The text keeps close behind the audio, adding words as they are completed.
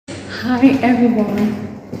Hi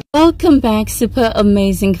everyone, welcome back, super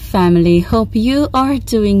amazing family. Hope you are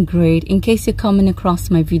doing great. In case you're coming across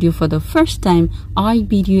my video for the first time, I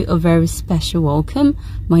bid you a very special welcome.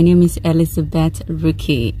 My name is Elizabeth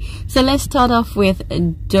Rookie. So let's start off with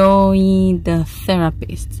Doyin the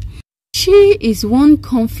therapist. She is one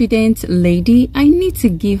confident lady. I need to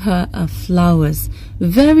give her flowers.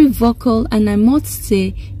 Very vocal and I must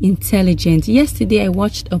say intelligent. Yesterday I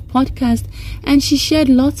watched a podcast and she shared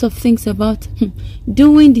lots of things about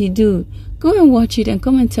doing the do. Go and watch it and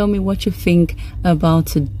come and tell me what you think about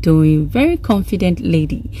Doyin. Very confident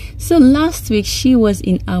lady. So last week she was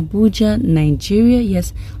in Abuja, Nigeria.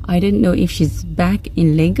 Yes, I don't know if she's back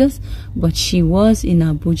in Lagos, but she was in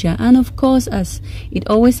Abuja. And of course, as it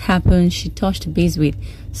always happens, she touched base with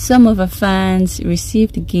some of her fans,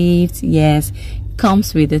 received gifts. Yes,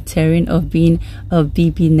 comes with the terrain of being a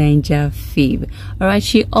BB Naija fave. All right,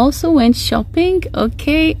 she also went shopping.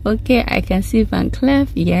 Okay, I can see Van Cleef.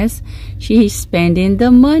 Yes, she is spending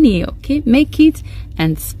the money. Okay, make it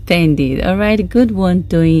and spend it. All right, good one,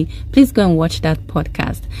 Doyin. Please go and watch that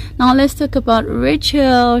podcast. Now let's talk about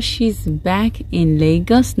Rachel. She's back in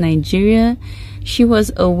Lagos, Nigeria. She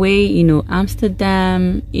was away,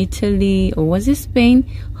 Amsterdam, Italy, or was it Spain,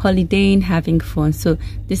 holidaying, having fun. So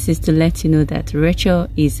this is to let you know that Rachel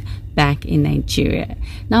is back in Nigeria.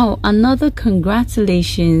 Now, another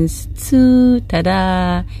congratulations to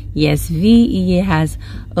tada. Yes, VE has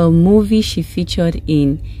a movie she featured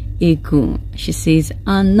in Egun. She says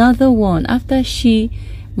another one after she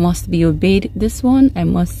must be obeyed. This one, I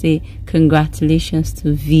must say congratulations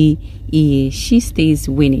to VE. She stays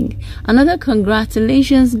winning. Another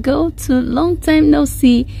congratulations go to long time no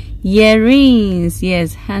see Earrings.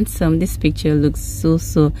 Yes, handsome. This picture looks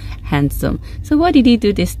so handsome. So what did he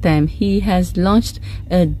do this time? He has launched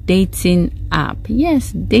a dating app.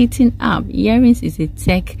 Yes, dating app. Earrings is a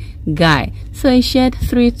tech guy, so I shared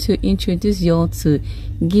 3 to introduce y'all to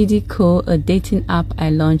Gidiko, a dating app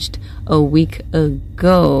I launched a week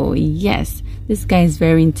ago. Yes, this guy is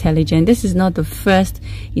very intelligent. This is not the first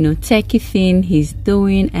techie thing he's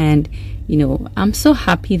doing, and I'm so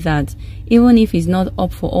happy that even if he's not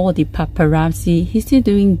up for all the paparazzi, he's still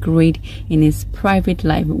doing great in his private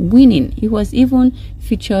life, winning. He was even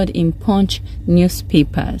featured in Punch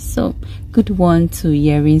newspaper. So good one to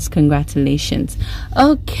Earrings. Congratulations.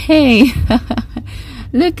 Okay.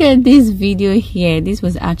 Look at this video here. This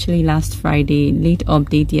was actually last Friday, late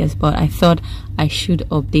update, yes, but I thought I should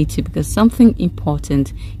update you because something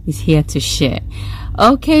important is here to share.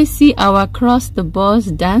 Okay, see our cross the bus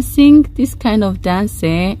dancing. This kind of dance,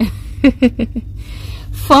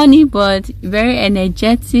 funny but very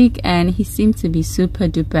energetic, and he seemed to be super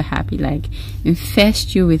duper happy, like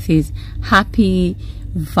infest you with his happy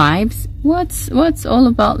vibes. What's all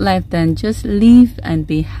about life then? Just live and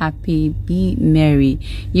be happy, be merry.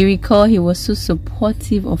 You recall he was so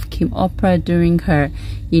supportive of Kim Oprah during her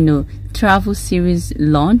travel series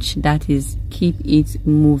launch, that is Keep It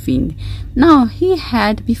Moving. Now he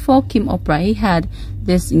had, before Kim Oprah, he had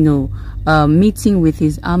this meeting with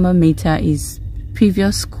his alma mater, his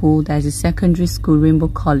previous school, that is a secondary school, Rainbow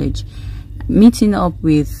College, meeting up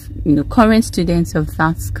with current students of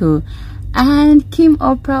that school. And Kim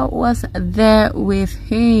Oprah was there with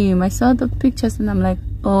him. I saw the pictures and I'm like,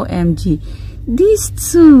 OMG,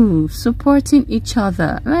 these two supporting each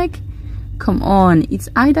other. Like, come on, it's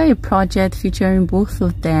either a project featuring both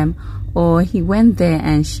of them, or he went there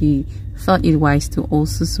and she thought it wise to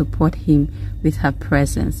also support him with her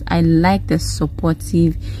presence. I like the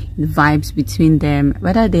supportive vibes between them,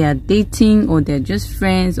 whether they are dating or they're just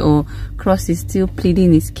friends, or Cross is still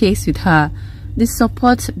pleading his case with her. The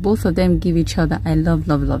support both of them give each other, I love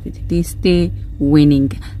it. They stay winning.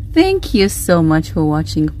 Thank you so much for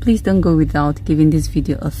watching. Please don't go without giving this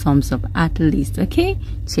video a thumbs up at least. Okay,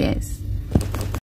 cheers.